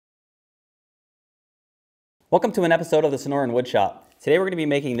Welcome to an episode of the Sonoran Woodshop. Today we're going to be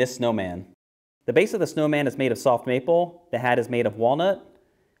making this snowman. The base of the snowman is made of soft maple, the hat is made of walnut,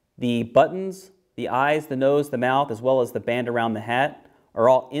 the buttons, the eyes, the nose, the mouth, as well as the band around the hat are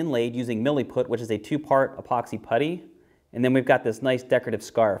all inlaid using milliput, which is a two-part epoxy putty, and then we've got this nice decorative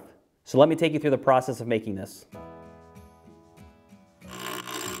scarf. So let me take you through the process of making this.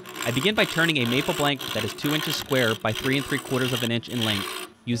 I begin by turning a maple blank that is 2 inches square by 3 3/4 of an inch in length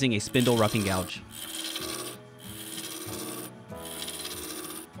using a spindle roughing gouge.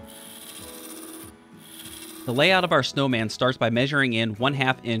 The layout of our snowman starts by measuring in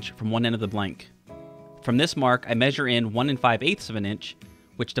 1/2 inch from one end of the blank. From this mark, I measure in 1 5/8 of an inch,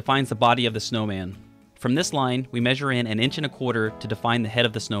 which defines the body of the snowman. From this line, we measure in 1 1/4 inches to define the head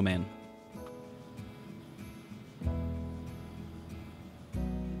of the snowman.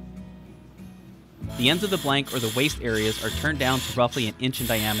 The ends of the blank or the waist areas are turned down to roughly 1 inch in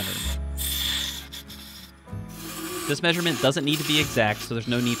diameter. This measurement doesn't need to be exact, so there's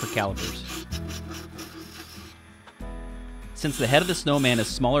no need for calipers. Since the head of the snowman is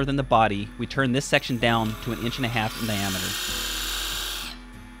smaller than the body, we turn this section down to 1.5 inches in diameter.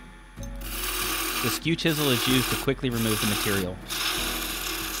 The skew chisel is used to quickly remove the material.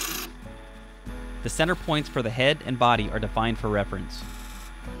 The center points for the head and body are defined for reference.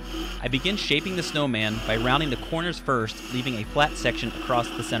 I begin shaping the snowman by rounding the corners first, leaving a flat section across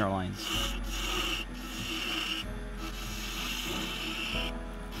the center lines.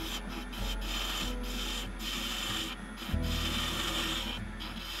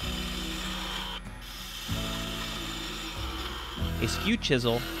 A skew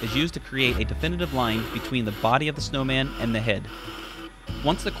chisel is used to create a definitive line between the body of the snowman and the head.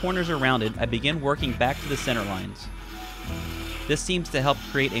 Once the corners are rounded, I begin working back to the center lines. This seems to help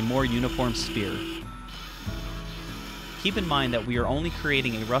create a more uniform sphere. Keep in mind that we are only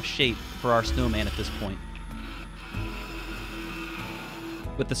creating a rough shape for our snowman at this point.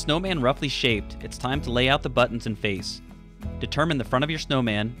 With the snowman roughly shaped, it's time to lay out the buttons and face. Determine the front of your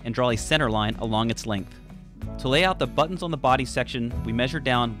snowman and draw a center line along its length. To lay out the buttons on the body section, we measure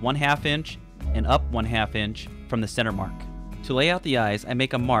down 1/2 inch and up 1/2 inch from the center mark. To lay out the eyes, I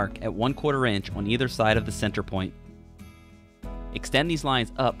make a mark at 1/4 inch on either side of the center point. Extend these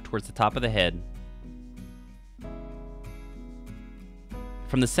lines up towards the top of the head.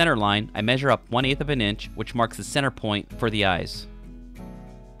 From the center line, I measure up 1/8 of an inch, which marks the center point for the eyes.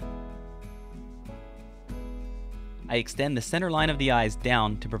 I extend the center line of the eyes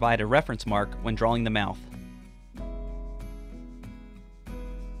down to provide a reference mark when drawing the mouth.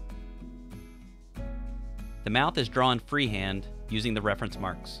 The mouth is drawn freehand using the reference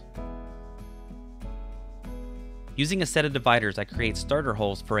marks. Using a set of dividers, I create starter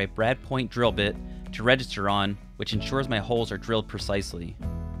holes for a brad point drill bit to register on, which ensures my holes are drilled precisely.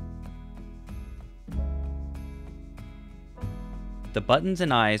 The buttons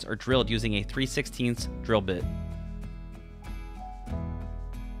and eyes are drilled using a 3/16 drill bit.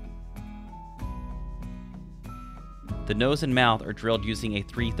 The nose and mouth are drilled using a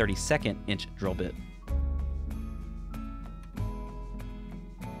 3/32 inch drill bit.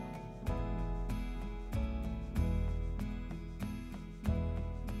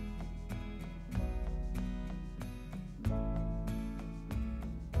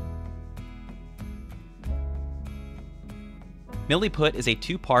 Milliput is a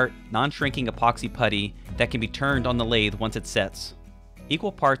two-part, non-shrinking epoxy putty that can be turned on the lathe once it sets.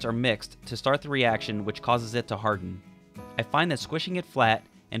 Equal parts are mixed to start the reaction, which causes it to harden. I find that squishing it flat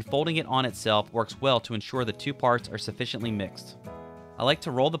and folding it on itself works well to ensure the two parts are sufficiently mixed. I like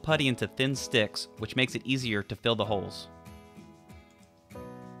to roll the putty into thin sticks, which makes it easier to fill the holes.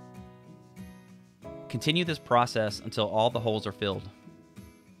 Continue this process until all the holes are filled.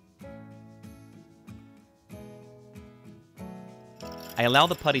 I allow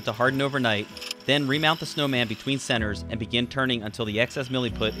the putty to harden overnight, then remount the snowman between centers and begin turning until the excess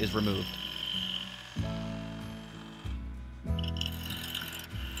milliput is removed.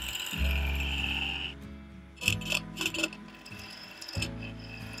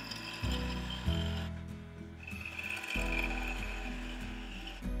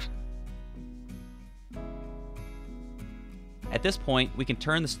 At this point, we can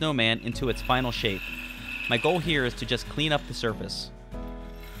turn the snowman into its final shape. My goal here is to just clean up the surface.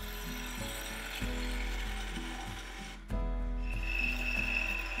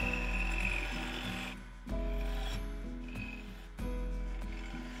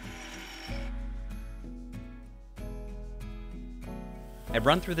 I've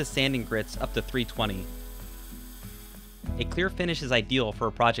run through the sanding grits up to 320. A clear finish is ideal for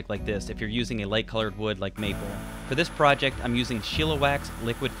a project like this if you're using a light colored wood like maple. For this project, I'm using Sheila Wax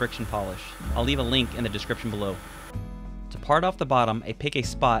liquid friction polish. I'll leave a link in the description below. To part off the bottom, I pick a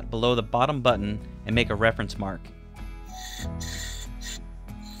spot below the bottom button and make a reference mark.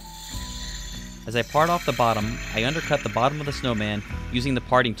 As I part off the bottom, I undercut the bottom of the snowman using the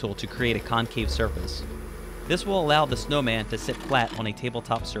parting tool to create a concave surface. This will allow the snowman to sit flat on a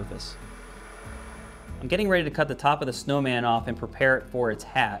tabletop surface. I'm getting ready to cut the top of the snowman off and prepare it for its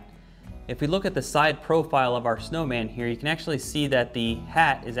hat. If we look at the side profile of our snowman here, you can actually see that the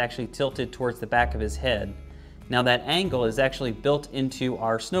hat is actually tilted towards the back of his head. Now that angle is actually built into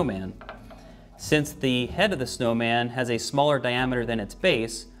our snowman. Since the head of the snowman has a smaller diameter than its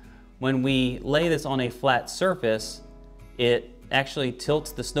base, when we lay this on a flat surface, it actually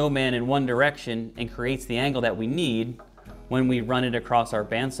tilts the snowman in one direction and creates the angle that we need when we run it across our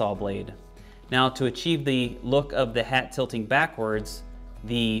bandsaw blade. Now, to achieve the look of the hat tilting backwards,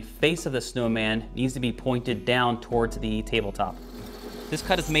 the face of the snowman needs to be pointed down towards the tabletop. This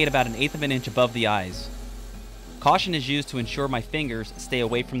cut is made about 1/8 of an inch above the eyes. Caution is used to ensure my fingers stay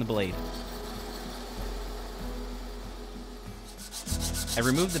away from the blade. I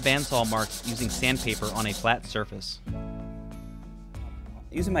remove the bandsaw marks using sandpaper on a flat surface.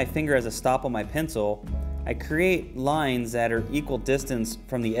 Using my finger as a stop on my pencil, I create lines that are equal distance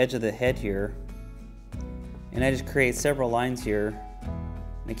from the edge of the head here. And I just create several lines here.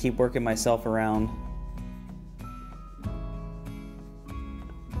 I keep working myself around.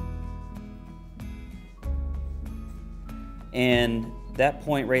 And that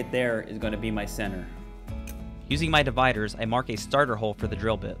point right there is going to be my center. Using my dividers, I mark a starter hole for the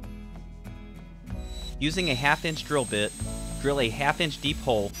drill bit. Using a 1/2 inch drill bit, drill a 1/2 inch deep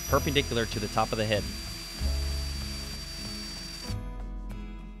hole perpendicular to the top of the head.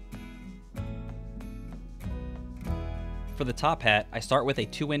 For the top hat, I start with a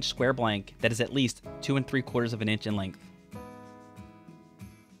 2-inch square blank that is at least 2 3/4 of an inch in length.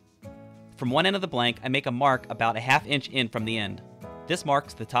 From one end of the blank, I make a mark about a 1/2 inch in from the end. This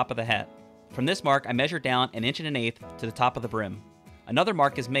marks the top of the hat. From this mark, I measure down 1 1/8 inches to the top of the brim. Another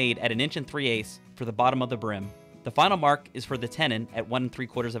mark is made at 1 3/8 inches for the bottom of the brim. The final mark is for the tenon at 1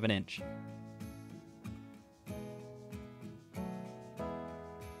 3/4 of an inch.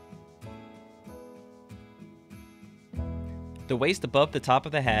 The waist above the top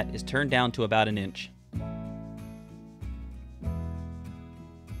of the hat is turned down to about 1 inch.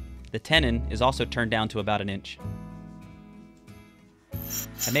 The tenon is also turned down to about 1 inch.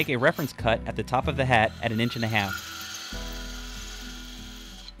 I make a reference cut at the top of the hat at 1.5 inches.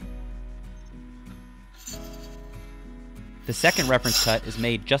 The second reference cut is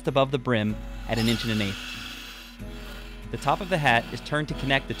made just above the brim at 1.1 inches. The top of the hat is turned to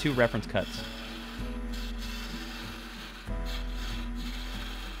connect the two reference cuts.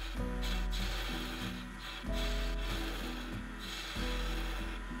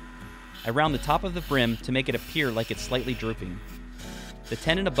 I round the top of the brim to make it appear like it's slightly drooping. The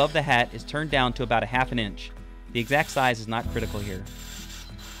tenon above the hat is turned down to about 1/2 inch. The exact size is not critical here.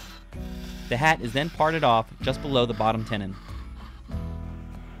 The hat is then parted off just below the bottom tenon.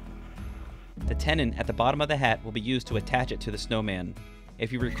 The tenon at the bottom of the hat will be used to attach it to the snowman.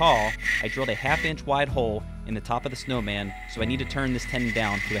 If you recall, I drilled a 1/2 inch wide hole in the top of the snowman, so I need to turn this tenon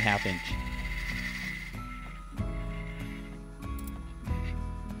down to 1/2 inch.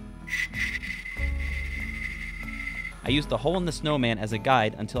 I use the hole in the snowman as a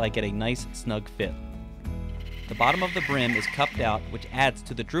guide until I get a nice snug fit. The bottom of the brim is cupped out, which adds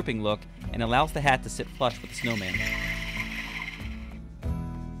to the drooping look and allows the hat to sit flush with the snowman.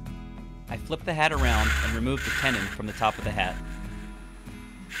 I flip the hat around and remove the tenon from the top of the hat.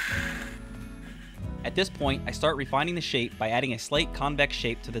 At this point, I start refining the shape by adding a slight convex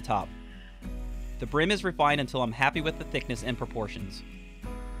shape to the top. The brim is refined until I'm happy with the thickness and proportions.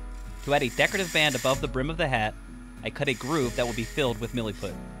 To add a decorative band above the brim of the hat, I cut a groove that will be filled with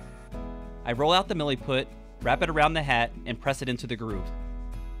milliput. I roll out the milliput, wrap it around the hat, and press it into the groove.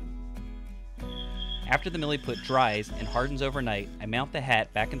 After the milliput dries and hardens overnight, I mount the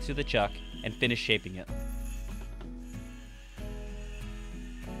hat back into the chuck and finish shaping it.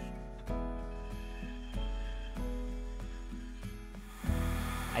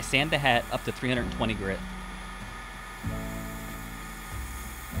 I sand the hat up to 320 grit.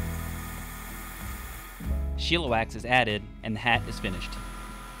 Sheila wax is added and the hat is finished.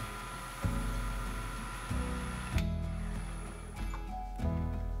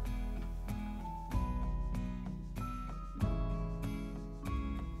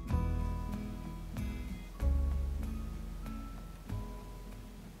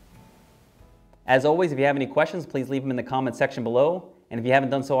 As always, if you have any questions, please leave them in the comment section below. And if you haven't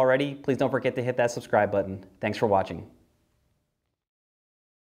done so already, please don't forget to hit that subscribe button. Thanks for watching.